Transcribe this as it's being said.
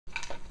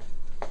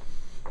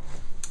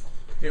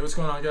Hey, what's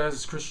going on, guys?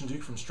 It's Christian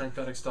Duke from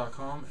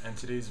StrengthAddicts.com, and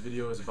today's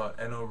video is about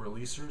NO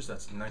releasers.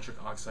 That's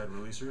nitric oxide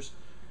releasers.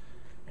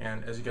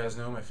 And as you guys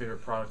know, my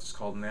favorite product is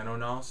called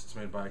NanoNOS. It's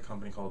made by a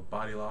company called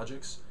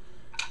Bodylogics,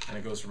 and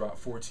it goes for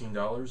about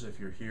 $14. If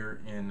you're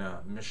here in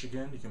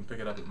Michigan, you can pick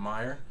it up at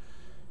Meijer,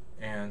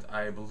 and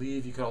I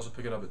believe you could also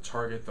pick it up at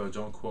Target, though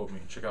don't quote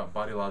me. Check out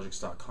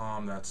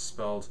Bodylogics.com. That's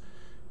spelled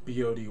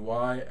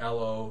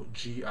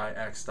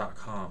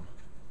BODYLOGIX.com.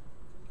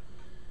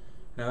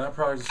 Now that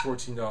product is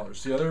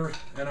 $14. The other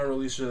NO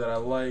releaser that I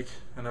like,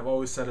 and I've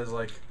always said is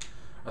like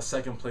a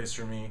second place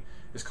for me,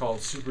 is called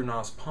Super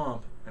NOS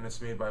Pump, and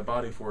it's made by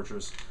Body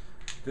Fortress.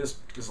 This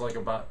is like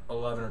about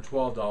 $11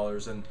 or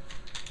 $12, and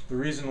the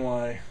reason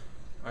why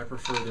I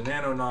prefer the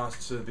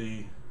NanoNOS to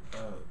the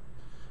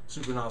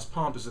Super NOS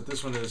Pump is that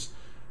this one is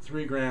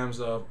 3 grams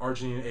of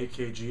arginine 8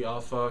 kg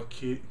alpha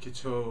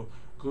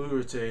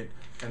ketoglutarate,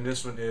 and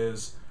this one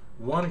is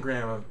 1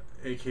 gram of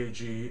 8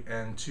 kg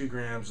and 2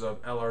 grams of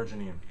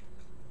L-arginine.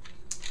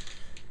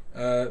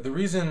 The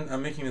reason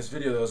I'm making this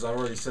video, though, as I've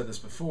already said this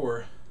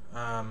before,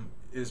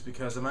 is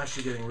because I'm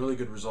actually getting really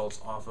good results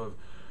off of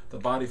the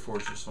Body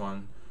Fortress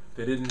one.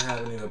 They didn't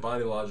have any of the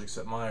Bodylogics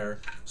at Meijer,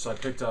 so I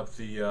picked up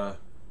the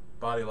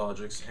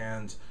Bodylogics,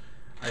 and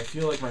I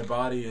feel like my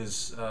body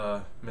is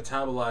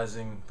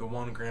metabolizing the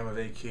 1 gram of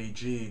 8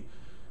 kg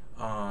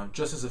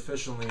just as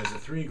efficiently as the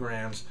 3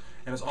 grams,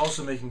 and it's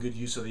also making good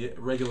use of the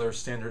regular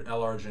standard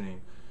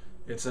L-arginine.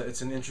 It's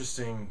an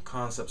interesting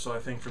concept, so I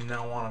think from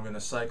now on I'm going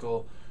to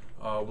cycle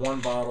 1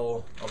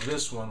 bottle of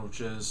this one,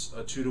 which is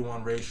a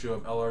 2-to-1 ratio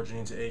of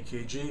L-arginine to 8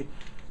 kg,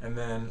 and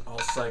then I'll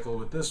cycle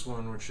with this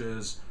one, which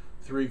is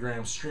 3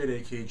 grams straight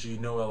 8 kg,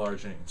 no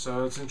L-arginine.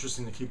 So it's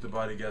interesting to keep the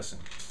body guessing.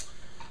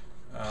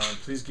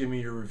 Please give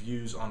me your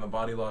reviews on the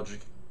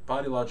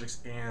Bodylogics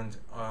and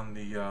on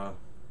the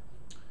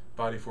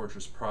Body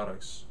Fortress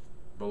products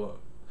below.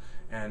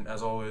 And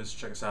as always,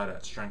 check us out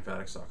at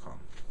StrengthAddicts.com.